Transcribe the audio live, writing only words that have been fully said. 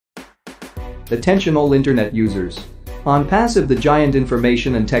Attention all internet users. Onpassive, the giant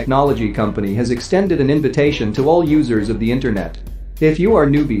information and technology company, has extended an invitation to all users of the internet. If you are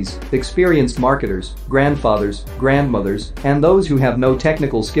newbies, experienced marketers, grandfathers, grandmothers, and those who have no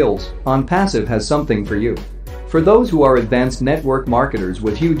technical skills, Onpassive has something for you. For those who are advanced network marketers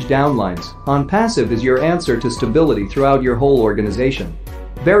with huge downlines, Onpassive is your answer to stability throughout your whole organization.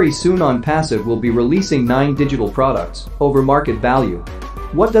 Very soon Onpassive will be releasing 9 digital products over market value.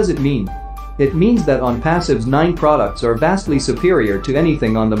 What does it mean? It means that Onpassive's 9 products are vastly superior to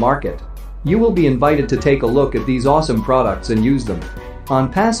anything on the market. You will be invited to take a look at these awesome products and use them.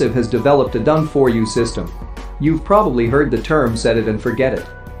 Onpassive has developed a done-for-you system. You've probably heard the term set it and forget it.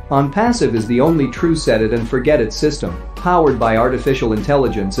 Onpassive is the only true set it and forget it system, powered by artificial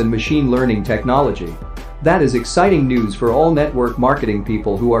intelligence and machine learning technology. That is exciting news for all network marketing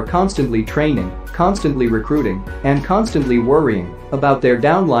people who are constantly training, constantly recruiting, and constantly worrying about their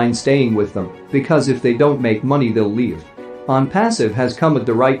downline staying with them, because if they don't make money they'll leave. Onpassive has come at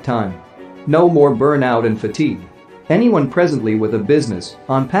the right time. No more burnout and fatigue. Anyone presently with a business,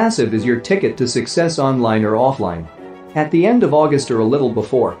 Onpassive is your ticket to success online or offline. At the end of August or a little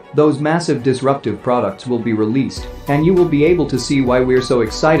before, those massive disruptive products will be released, and you will be able to see why we're so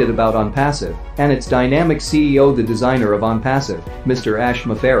excited about Onpassive and its dynamic CEO, the designer of Onpassive, Mr.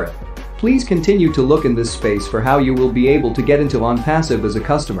 Mufareh. Please continue to look in this space for how you will be able to get into Onpassive as a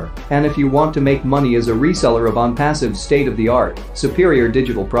customer, and if you want to make money as a reseller of Onpassive's state-of-the-art, superior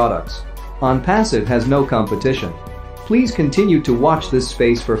digital products. Onpassive has no competition. Please continue to watch this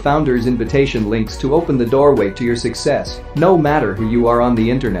space for founders' invitation links to open the doorway to your success, no matter who you are on the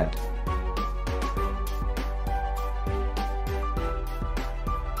internet.